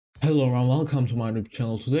Hello and welcome to my YouTube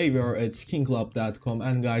channel. Today we are at skinclub.com,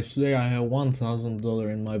 and guys, today I have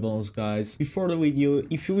 $1,000 in my balance, guys. Before the video,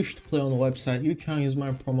 if you wish to play on the website, you can use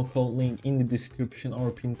my promo code link in the description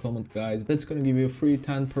or pinned comment, guys. That's gonna give you a free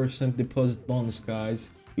 10% deposit bonus,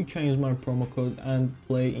 guys. You can use my promo code and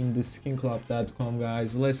play in the skinclub.com,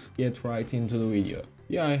 guys. Let's get right into the video.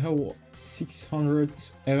 Yeah, I have 600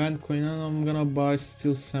 event coin and I'm gonna buy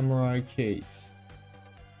Steel Samurai case.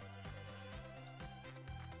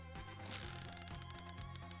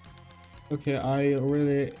 Okay, I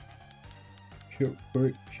really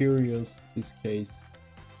curious this case.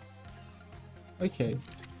 Okay.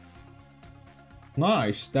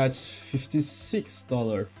 Nice, that's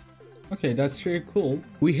 $56. Okay, that's really cool.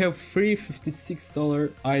 We have free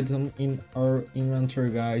 $56 item in our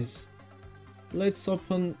inventory, guys. Let's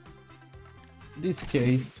open this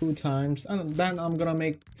case 2 times and then I'm gonna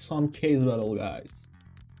make some case battle, guys.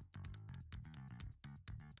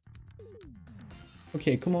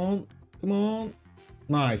 Okay, come on. Come on.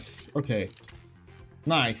 Nice. Okay.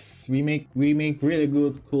 Nice. We make really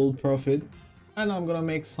good cool profit. And I'm gonna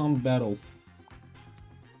make some battle.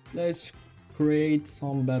 Let's create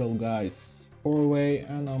some battle, guys. 4-way,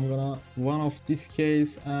 and I'm gonna one of this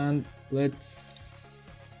case and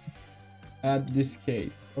let's add this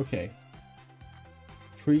case. Okay.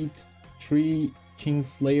 Three King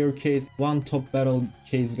Slayer case, 1 top battle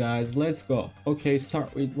case, guys. Let's go. Okay,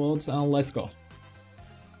 start with votes and let's go.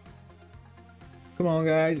 Come on,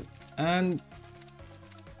 guys. And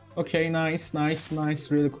okay, nice,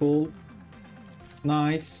 really cool.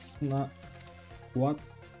 Nice. What?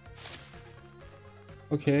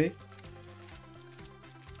 Okay,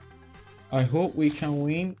 I hope we can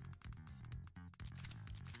win.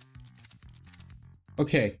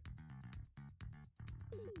 Okay,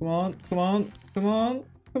 come on.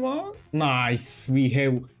 Nice, we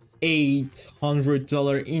have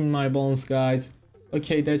 $800 in my balance, guys.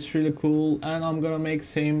 Okay, that's really cool, and I'm gonna make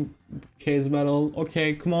same case battle.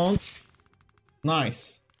 Okay, come on.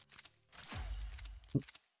 Nice.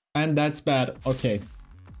 And that's bad. Okay.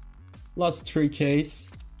 Last 3 case.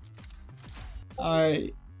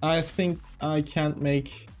 I think I can't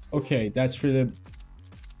make. Okay, that's really.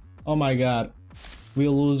 Oh my god. We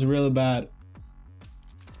lose really bad.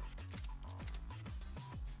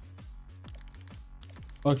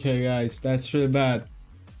 Okay, guys, that's really bad.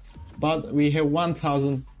 But we have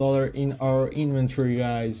 $1,000 in our inventory,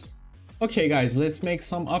 guys. Okay, guys, let's make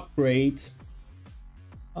some upgrade.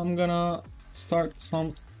 I'm gonna start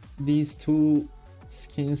these 2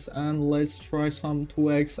 skins and let's try some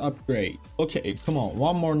 2x upgrade. Okay, come on,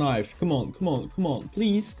 one more knife. Come on,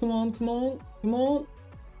 please, come on.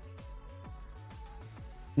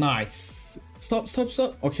 Nice. Stop.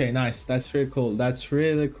 Okay, nice. That's really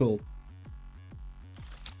cool.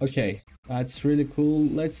 Okay, that's really cool.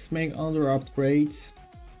 Let's make another upgrade.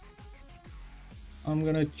 I'm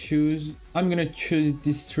gonna choose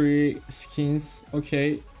these 3 skins.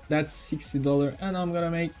 Okay, that's $60, and I'm gonna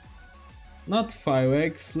make not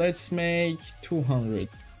 5x. Let's make 200.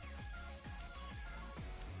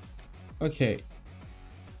 Okay,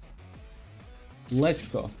 let's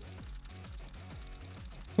go.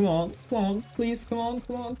 Come on, please, come on.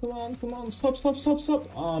 Stop.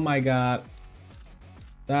 Oh my god.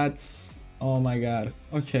 That's, oh my god.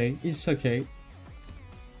 Okay, it's okay.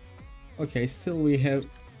 Okay, still we have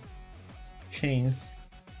chains.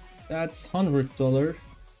 That's $100.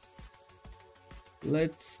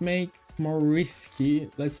 Let's make more risky.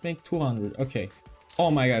 Let's make 200. Okay.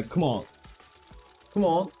 Oh my god, come on.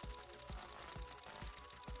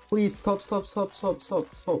 Please stop.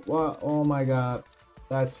 Wow. Oh my god.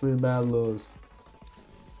 That's really bad lose.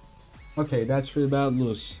 Okay, that's really bad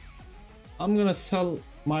lose. I'm gonna sell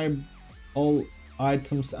my all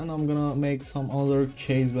items and I'm gonna make some other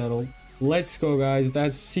case battle. Let's go, guys.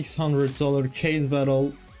 That's $600 case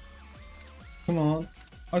battle. Come on.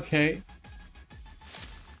 Okay.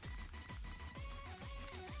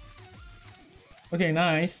 Okay,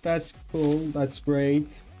 nice. That's cool. That's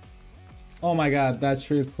great. Oh my god,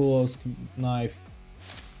 that's really cool to knife.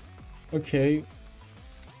 Okay.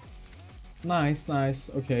 Nice.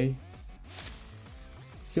 Okay.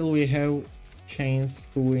 Still we have chance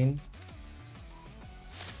to win.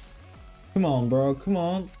 Come on, bro. Come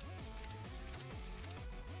on.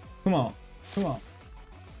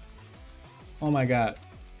 Oh my god.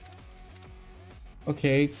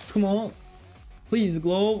 Okay, come on. Please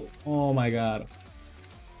glow. Oh my god.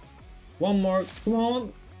 One more. Come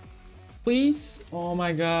on. Please. Oh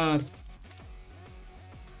my god.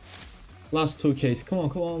 Last 2 case. Come on.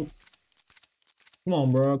 Come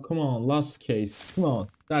on, bro. Come on. Last case. Come on.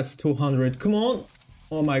 That's 200. Come on.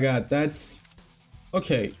 Oh my god. That's...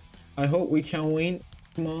 Okay. I hope we can win.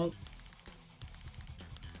 Come on.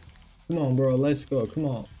 Come on, bro. Let's go. Come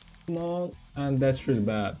on. Come on. And that's really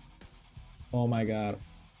bad. Oh my god.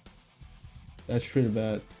 That's really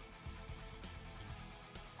bad.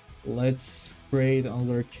 Let's create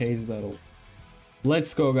another case battle.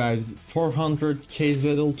 Let's go, guys. 400 case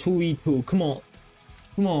battle 2v2. Come on.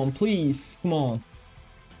 Come on, please. Come on.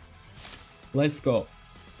 Let's go.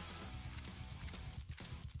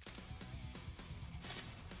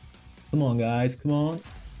 Come on, guys. Come on.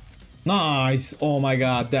 Nice. Oh my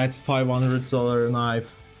god. That's $500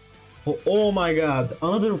 knife. Oh my god.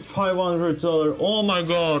 Another $500. Oh my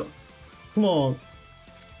god. Come on.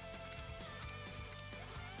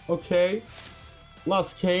 Okay.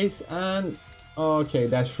 Last case and... Okay,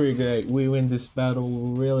 that's really great. We win this battle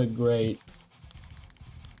really great.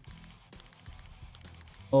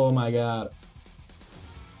 Oh my god.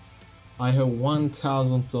 I have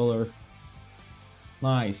 $1,000.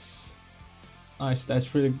 Nice. Nice,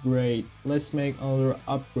 that's really great. Let's make another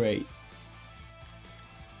upgrade.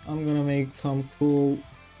 I'm gonna make some cool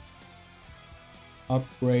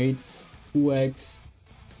upgrades. 2x.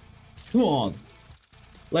 Come on.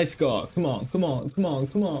 Let's go. Come on, come on, come on,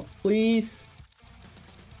 come on. Please.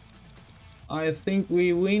 I think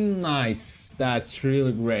we win. Nice. That's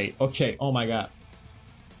really great. Okay, oh my god.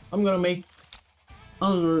 I'm gonna make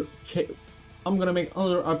another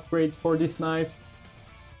upgrade for this knife.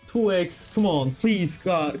 2x. Come on, please,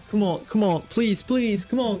 God. Come on, come on, please, please.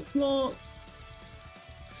 Come on, come on.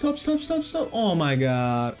 Stop, stop, stop, stop. Oh my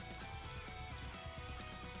god.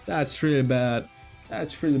 That's really bad.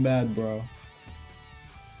 That's really bad, bro.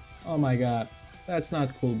 Oh my god. That's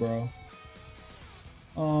not cool, bro.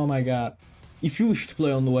 Oh my god. If you wish to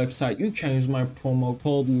play on the website, you can use my promo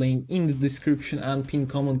code link in the description and pin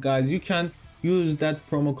comment, guys. You can use that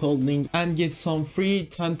promo code link and get some free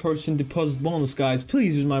 10% deposit bonus, guys.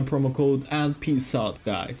 Please use my promo code and peace out,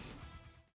 guys.